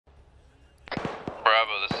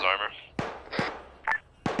Bravo, this is Armor.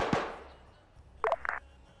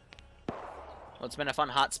 Well, it's been a fun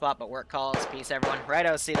hotspot, but work calls. Peace, everyone.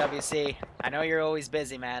 Righto, CWC. I know you're always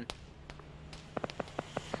busy, man.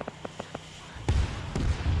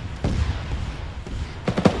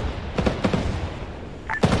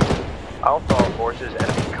 Alpha forces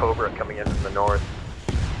enemy Cobra coming in from the north.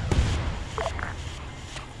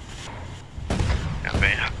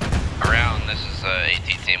 Okay. Around, this is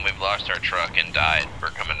AT team. We've lost our truck and died. We're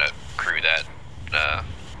coming to crew that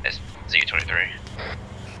Z23.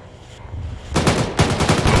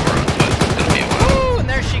 Ooh, and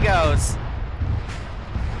there she goes.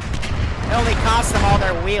 It only cost them all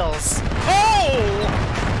their wheels. Oh!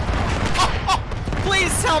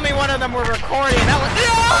 Please tell me one of them were recording. That was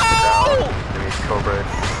no! Cobra.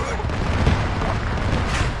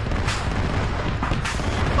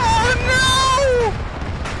 Oh no!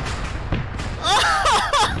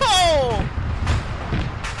 Oh!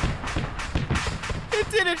 It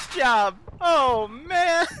did its job. Oh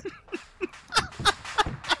man!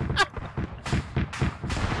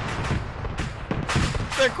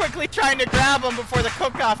 They're quickly trying to grab him before the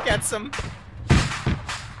cook-off gets him.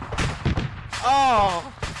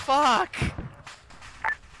 Oh, fuck.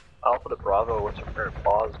 Alpha to Bravo, what's your current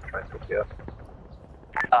pause? I'm trying to pick you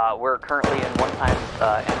up. We're currently in one-time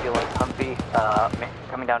ambulance Humvee,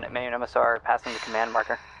 coming down at main MSR, passing the command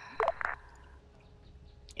marker.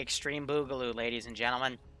 Extreme Boogaloo, ladies and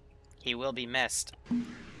gentlemen. He will be missed.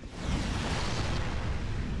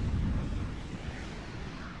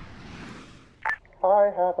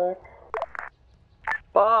 Hi, Havoc.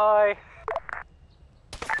 Bye!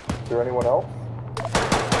 Is there anyone else?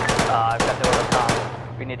 I've got no other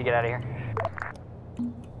comms. We need to get out of here.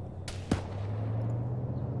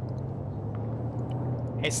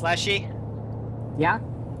 Hey, Slushy. Yeah?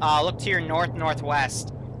 Look to your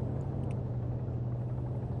north-northwest.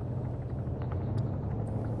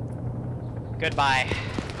 Goodbye.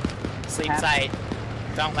 Sleep tight.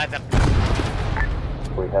 Don't let them...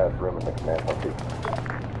 We have room in the command Humvee.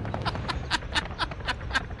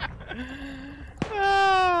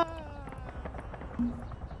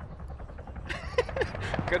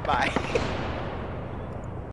 Goodbye.